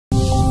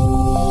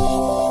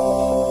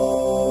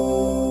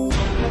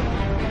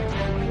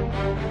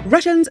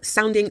Russians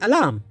sounding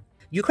alarm.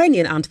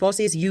 Ukrainian Armed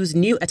Forces use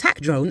new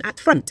attack drone at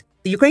front.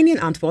 The Ukrainian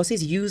Armed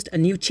Forces used a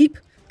new cheap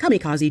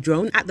kamikaze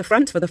drone at the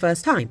front for the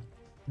first time.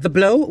 The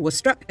blow was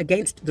struck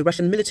against the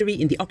Russian military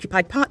in the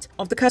occupied part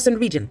of the Kherson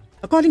region.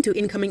 According to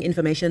incoming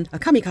information, a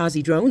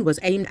kamikaze drone was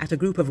aimed at a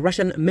group of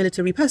Russian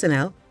military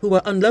personnel who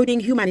were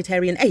unloading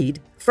humanitarian aid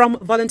from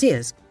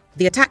volunteers.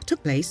 The attack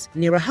took place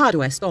near a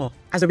hardware store.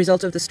 As a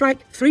result of the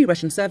strike, 3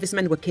 Russian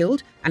servicemen were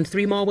killed and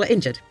 3 more were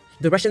injured.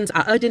 The Russians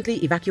are urgently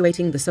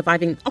evacuating the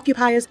surviving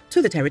occupiers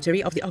to the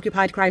territory of the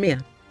occupied Crimea.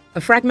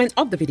 A fragment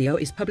of the video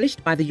is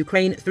published by the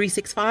Ukraine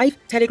 365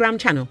 Telegram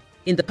channel.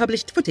 In the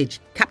published footage,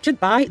 captured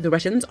by the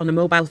Russians on a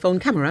mobile phone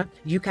camera,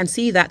 you can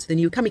see that the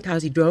new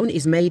kamikaze drone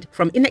is made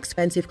from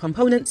inexpensive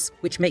components,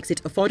 which makes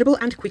it affordable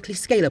and quickly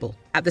scalable.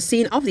 At the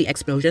scene of the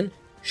explosion,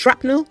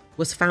 shrapnel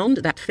was found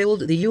that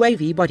filled the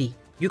UAV body.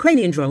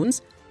 Ukrainian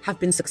drones have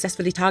been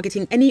successfully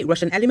targeting any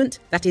Russian element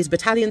that is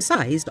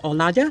battalion-sized or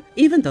larger,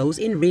 even those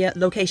in rear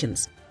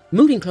locations.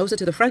 Moving closer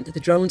to the front, the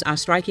drones are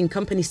striking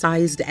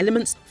company-sized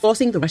elements,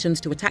 forcing the Russians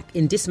to attack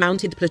in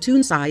dismounted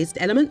platoon-sized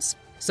elements,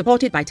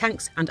 supported by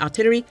tanks and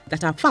artillery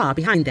that are far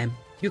behind them.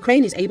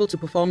 Ukraine is able to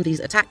perform these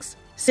attacks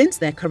since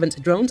their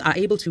current drones are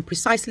able to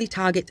precisely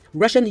target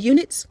Russian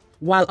units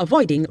while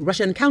avoiding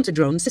Russian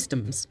counter-drone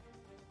systems.